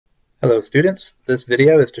Hello students, this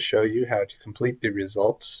video is to show you how to complete the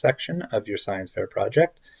results section of your science fair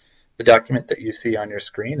project. The document that you see on your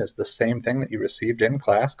screen is the same thing that you received in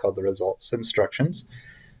class called the results instructions.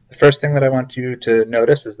 The first thing that I want you to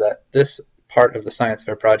notice is that this part of the science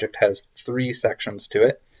fair project has three sections to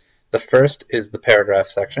it. The first is the paragraph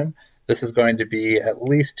section. This is going to be at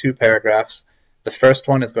least 2 paragraphs. The first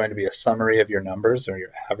one is going to be a summary of your numbers or your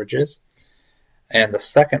averages. And the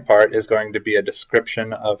second part is going to be a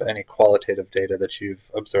description of any qualitative data that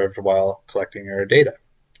you've observed while collecting your data.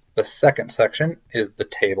 The second section is the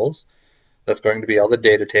tables. That's going to be all the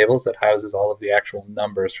data tables that houses all of the actual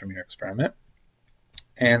numbers from your experiment.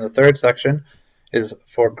 And the third section is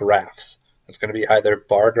for graphs. It's going to be either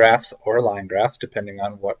bar graphs or line graphs, depending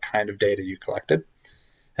on what kind of data you collected.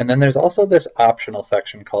 And then there's also this optional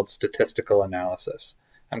section called statistical analysis.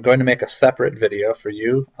 I'm going to make a separate video for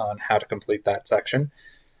you on how to complete that section.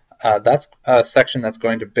 That's a section that's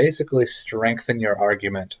going to basically strengthen your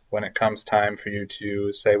argument when it comes time for you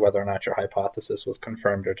to say whether or not your hypothesis was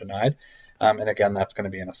confirmed or denied. And again, that's going to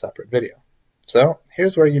be in a separate video. So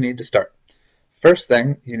here's where you need to start. First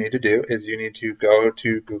thing you need to do is you need to go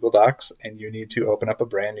to Google Docs and you need to open up a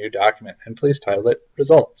brand new document, and please title it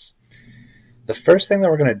Results. The first thing that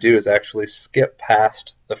we're going to do is actually skip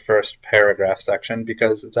past the first paragraph section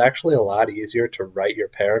because it's actually a lot easier to write your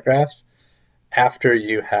paragraphs after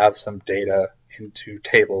you have some data into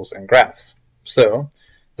tables and graphs. So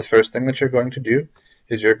the first thing that you're going to do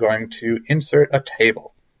is you're going to insert a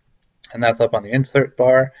table. And that's up on the insert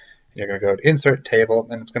bar. You're going to go to insert table,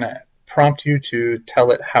 and it's going to prompt you to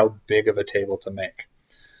tell it how big of a table to make.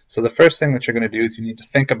 So the first thing that you're going to do is you need to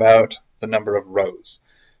think about the number of rows.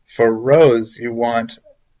 For rows, you want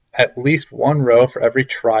at least one row for every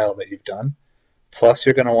trial that you've done, plus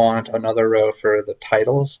you're going to want another row for the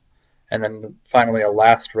titles, and then finally a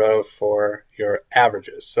last row for your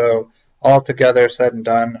averages. So all together, said and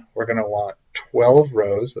done, we're going to want 12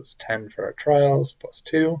 rows. That's 10 for our trials, plus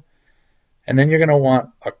 2. And then you're going to want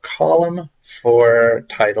a column for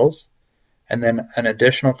titles, and then an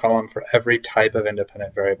additional column for every type of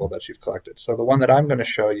independent variable that you've collected. So the one that I'm going to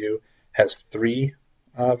show you has 3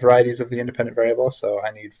 varieties of the independent variable, so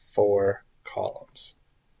I need 4 columns.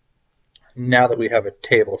 Now that we have a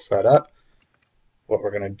table set up, what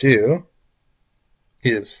we're going to do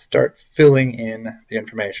is start filling in the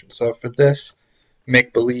information. So for this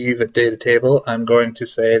make-believe data table, I'm going to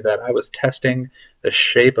say that I was testing the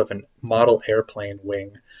shape of a model airplane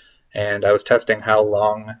wing, and I was testing how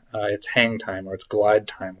long its hang time or its glide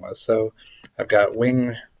time was. So I've got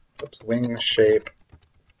wing shape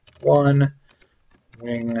 1,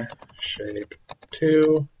 wing shape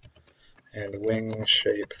 2, and wing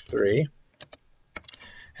shape 3.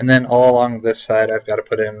 And then all along this side, I've got to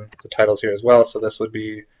put in the titles here as well. So this would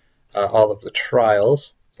be all of the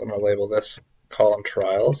trials. So I'm going to label this column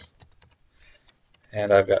trials.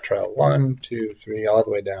 And I've got trial 1, 2, 3, all the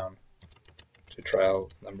way down to trial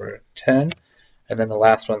number 10. And then the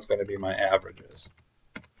last one's going to be my averages.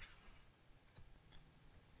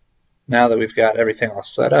 Now that we've got everything all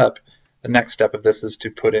set up, the next step of this is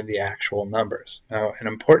to put in the actual numbers. Now, an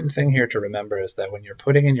important thing here to remember is that when you're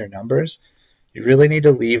putting in your numbers, you really need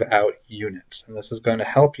to leave out units. And this is going to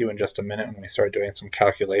help you in just a minute when we start doing some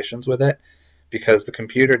calculations with it, because the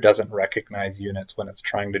computer doesn't recognize units when it's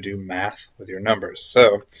trying to do math with your numbers.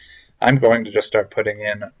 So I'm going to just start putting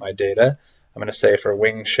in my data. I'm going to say for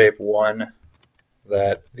wing shape 1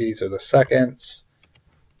 that these are the seconds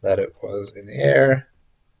that it was in the air.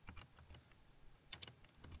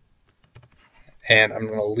 And I'm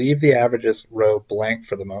going to leave the averages row blank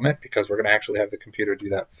for the moment because we're going to actually have the computer do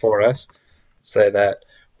that for us. Let's say that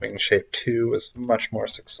wing shape 2 was much more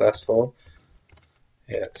successful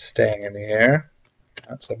at staying in the air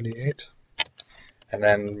at 78. And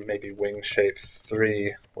then maybe wing shape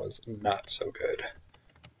 3 was not so good.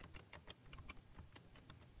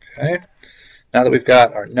 Okay, now that we've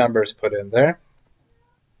got our numbers put in there,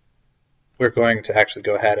 we're going to actually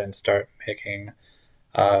go ahead and start making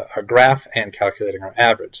our graph and calculating our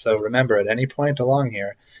average. So remember, at any point along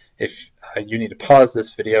here, if you need to pause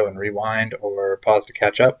this video and rewind or pause to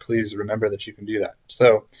catch up, please remember that you can do that.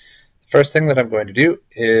 So the first thing that I'm going to do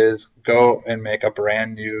is go and make a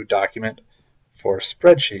brand new document for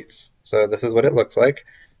spreadsheets. So this is what it looks like.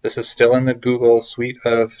 This is still in the Google suite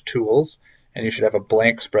of tools, and you should have a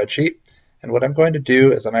blank spreadsheet. And what I'm going to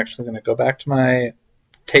do is I'm actually going to go back to my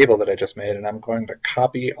table that I just made, and I'm going to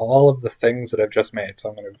copy all of the things that I've just made. So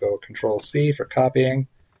I'm going to go Control-C for copying,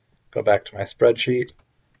 go back to my spreadsheet,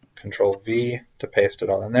 Control-V to paste it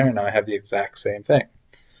all in there, and now I have the exact same thing.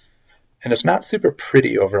 And it's not super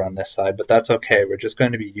pretty over on this side, but that's okay. We're just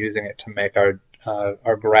going to be using it to make our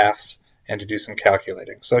our graphs and to do some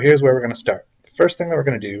calculating. So here's where we're going to start. The first thing that we're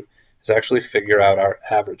going to do is actually figure out our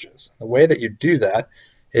averages. The way that you do that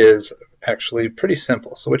is actually pretty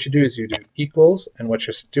simple. So what you do is you do equals, and what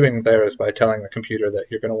you're doing there is by telling the computer that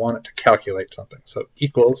you're going to want it to calculate something. So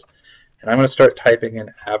equals, and I'm going to start typing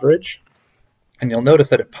in average, and you'll notice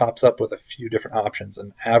that it pops up with a few different options,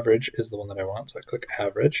 and average is the one that I want, so I click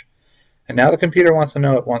average. And now the computer wants to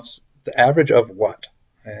know, it wants the average of what?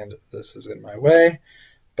 And this is in my way,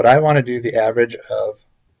 but I want to do the average of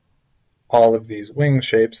all of these wing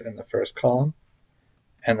shapes in the first column.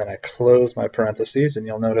 And then I close my parentheses, and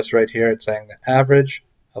you'll notice right here it's saying the average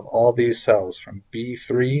of all these cells from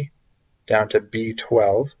B3 down to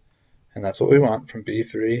B12, and that's what we want, from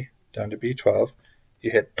B3 down to B12.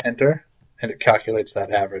 You hit enter, and it calculates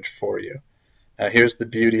that average for you. Now here's the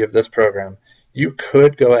beauty of this program. You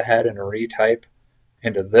could go ahead and retype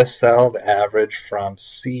into this cell the average from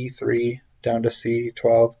C3 down to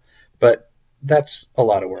C12, but that's a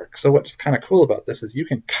lot of work. So what's kind of cool about this is you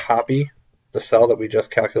can copy the cell that we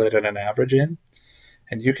just calculated an average in,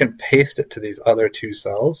 and you can paste it to these other two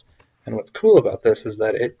cells. And what's cool about this is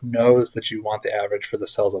that it knows that you want the average for the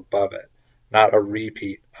cells above it, not a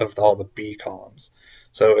repeat of all the B columns.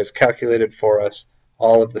 So it's calculated for us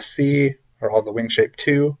all of the C, or all the wing shape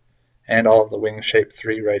 2, and all of the wing shape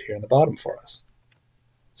 3 right here in the bottom for us.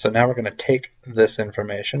 So now we're going to take this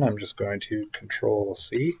information. I'm just going to Control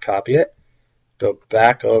C, copy it, go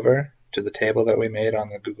back over to the table that we made on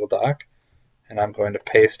the Google Doc, and I'm going to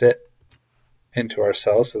paste it into our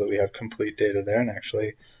cell so that we have complete data there. And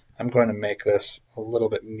actually, I'm going to make this a little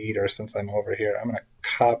bit neater since I'm over here. I'm going to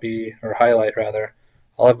copy, or highlight rather,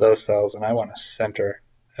 all of those cells, and I want to center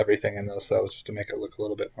everything in those cells just to make it look a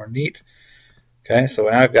little bit more neat. Okay, so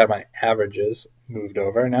now I've got my averages moved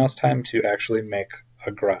over. Now it's time to actually make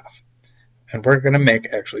a graph. And we're going to make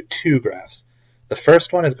actually two graphs. The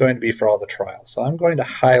first one is going to be for all the trials. So I'm going to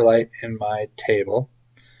highlight in my table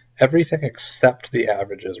everything except the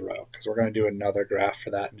averages row, because we're going to do another graph for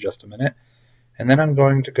that in just a minute. And then I'm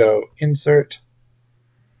going to go Insert,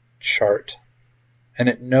 Chart, and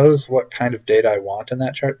it knows what kind of data I want in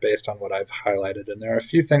that chart based on what I've highlighted. And there are a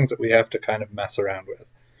few things that we have to kind of mess around with.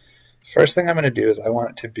 First thing I'm going to do is I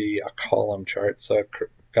want it to be a column chart, so I've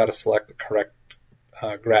got to select the correct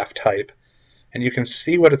graph type. And you can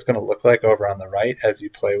see what it's going to look like over on the right as you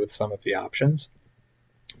play with some of the options.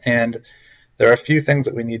 And there are a few things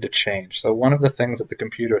that we need to change. So one of the things that the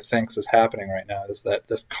computer thinks is happening right now is that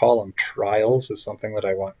this column trials is something that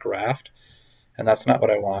I want graphed, and that's not what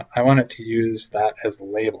I want. I want it to use that as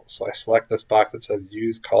labels. So I select this box that says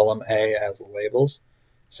use column A as labels.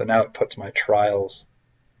 So now it puts my trials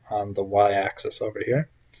on the y-axis over here.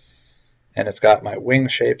 And it's got my wing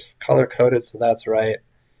shapes color-coded, so that's right.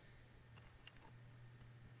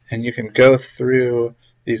 And you can go through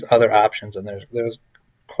these other options, and there's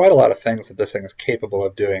quite a lot of things that this thing is capable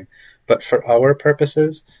of doing. But for our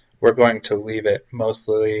purposes, we're going to leave it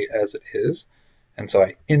mostly as it is. And so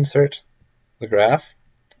I insert the graph,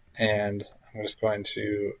 and I'm just going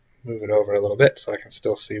to move it over a little bit so I can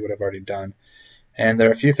still see what I've already done. And there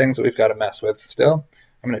are a few things that we've got to mess with still.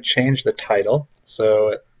 I'm going to change the title.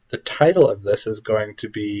 So the title of this is going to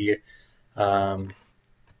be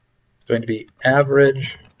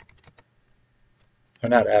average, or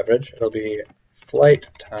not average, it'll be flight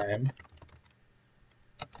time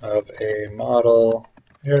of a model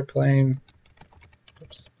airplane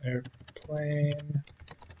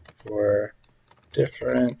for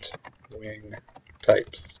different wing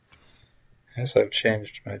types. Okay, so I've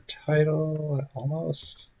changed my title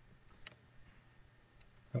almost.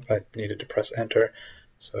 If I needed to press enter.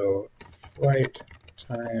 So flight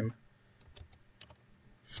time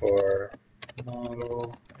for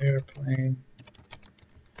model airplane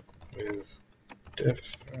with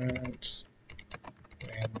different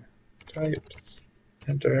wing types.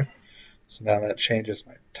 Enter. So now that changes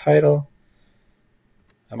my title.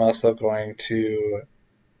 I'm also going to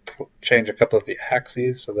change a couple of the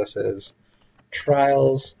axes. So this is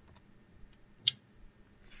trials.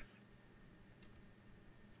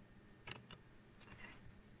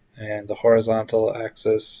 And the horizontal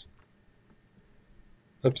axis,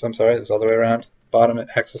 oops, I'm sorry, it's all the way around. Bottom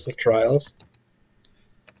axis is trials.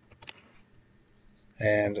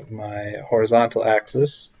 And my horizontal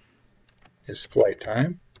axis is flight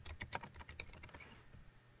time.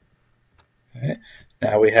 Okay.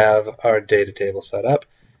 Now we have our data table set up,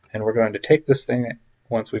 and we're going to take this thing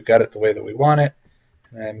once we've got it the way that we want it,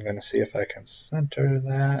 and I'm going to see if I can center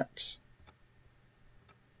that.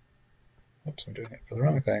 Oops, I'm doing it for the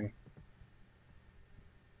wrong thing.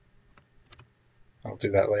 I'll do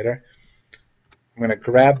that later. I'm going to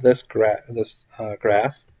grab this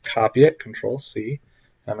graph, copy it, Control C.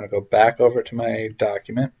 I'm going to go back over to my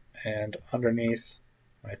document, and underneath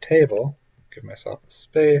my table, give myself a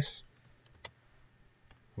space,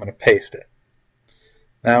 I'm going to paste it.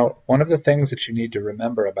 Now, one of the things that you need to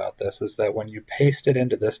remember about this is that when you paste it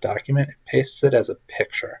into this document, it pastes it as a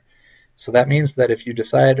picture. So that means that if you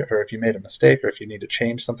decide, or if you made a mistake, or if you need to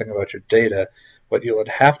change something about your data, what you would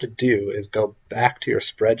have to do is go back to your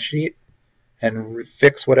spreadsheet and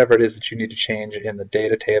fix whatever it is that you need to change in the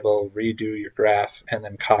data table, redo your graph, and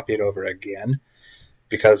then copy it over again,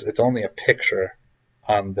 because it's only a picture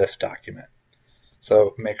on this document.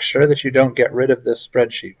 So make sure that you don't get rid of this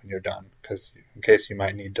spreadsheet when you're done, because in case you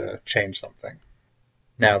might need to change something.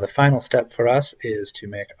 Now the final step for us is to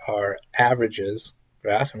make our averages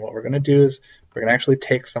graph, and what we're going to do is we're going to actually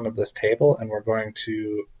take some of this table and we're going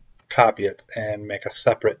to copy it and make a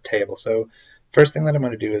separate table. So first thing that I'm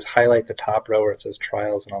going to do is highlight the top row where it says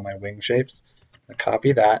trials and all my wing shapes. I'm going to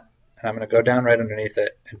copy that, and I'm going to go down right underneath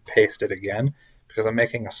it and paste it again because I'm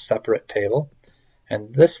making a separate table.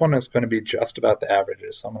 And this one is going to be just about the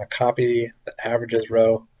averages. So I'm going to copy the averages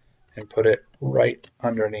row and put it right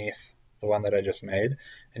underneath the one that I just made.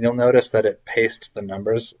 And you'll notice that it pastes the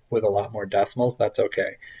numbers with a lot more decimals. That's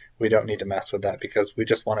okay. We don't need to mess with that because we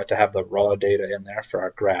just want it to have the raw data in there for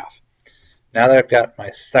our graph. Now that I've got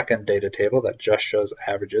my second data table that just shows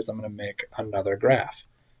averages, I'm going to make another graph.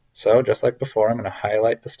 So just like before, I'm going to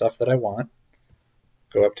highlight the stuff that I want,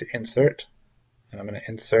 go up to Insert, and I'm going to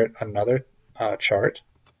insert another chart.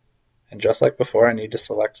 And just like before, I need to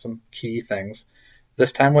select some key things.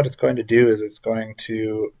 This time what it's going to do is it's going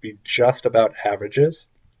to be just about averages.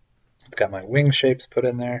 It's got my wing shapes put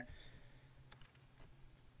in there.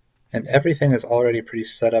 And everything is already pretty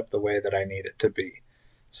set up the way that I need it to be.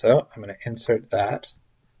 So I'm going to insert that.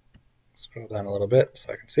 Scroll down a little bit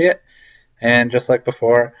so I can see it. And just like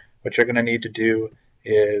before, what you're going to need to do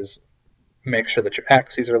is make sure that your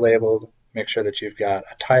axes are labeled, make sure that you've got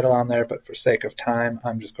a title on there, but for sake of time,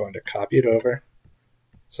 I'm just going to copy it over.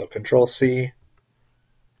 So Control C,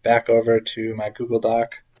 back over to my Google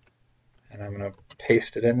Doc, and I'm going to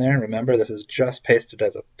paste it in there. Remember, this is just pasted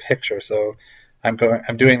as a picture, so I'm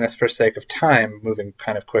doing this for sake of time, moving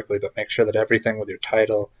kind of quickly, but make sure that everything with your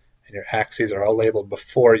title and your axes are all labeled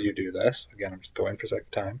before you do this. Again, I'm just going for sake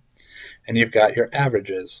of time. And you've got your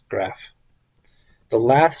averages graph. The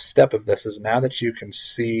last step of this is now that you can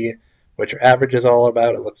see what your average is all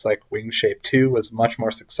about. It looks like wing shape 2 was much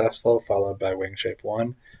more successful, followed by wing shape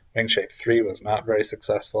 1. Wing shape 3 was not very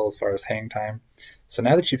successful as far as hang time. So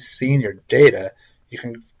now that you've seen your data, you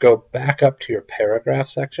can go back up to your paragraph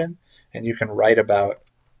section and you can write about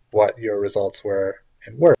what your results were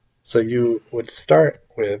in Word. So you would start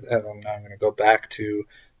with, and now I'm going to go back to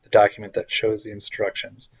the document that shows the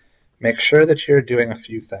instructions. Make sure that you're doing a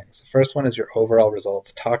few things. The first one is your overall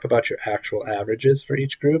results. Talk about your actual averages for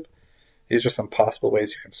each group. These are some possible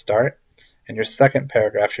ways you can start. And your second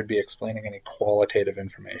paragraph should be explaining any qualitative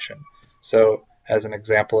information. So as an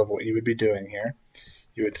example of what you would be doing here,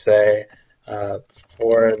 you would say,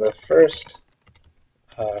 for the first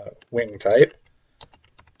wing type,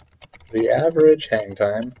 the average hang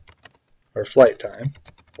time or flight time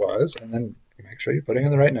was, and then make sure you're putting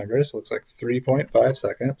in the right numbers. So it looks like 3.5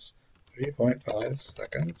 seconds. 3.5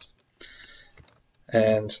 seconds.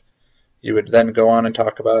 And you would then go on and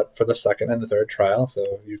talk about for the second and the third trial,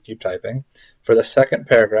 so you keep typing. For the second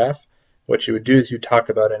paragraph, what you would do is you talk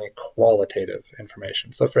about any qualitative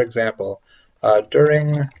information. So for example,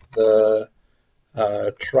 during the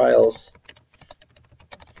trials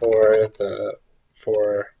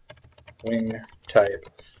for wing type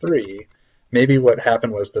 3, maybe what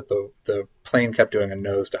happened was that the plane kept doing a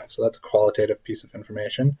nosedive. So that's a qualitative piece of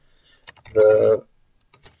information. The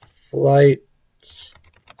flights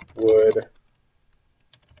would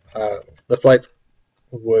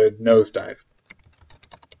nosedive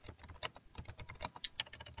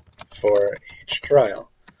for each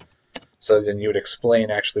trial. So then you would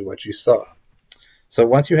explain actually what you saw. So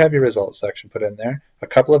once you have your results section put in there, a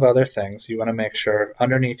couple of other things you want to make sure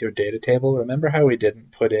underneath your data table, remember how we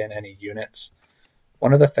didn't put in any units?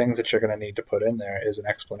 One of the things that you're going to need to put in there is an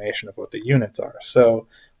explanation of what the units are. So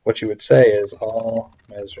what you would say is all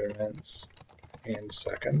measurements in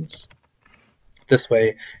seconds. This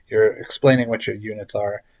way you're explaining what your units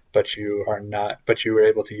are, but you were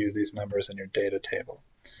able to use these numbers in your data table.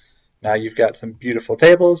 Now you've got some beautiful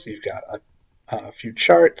tables, you've got a few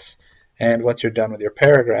charts, and once you're done with your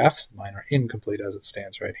paragraphs, mine are incomplete as it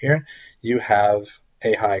stands right here, you have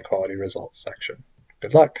a high quality results section.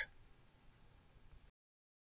 Good luck.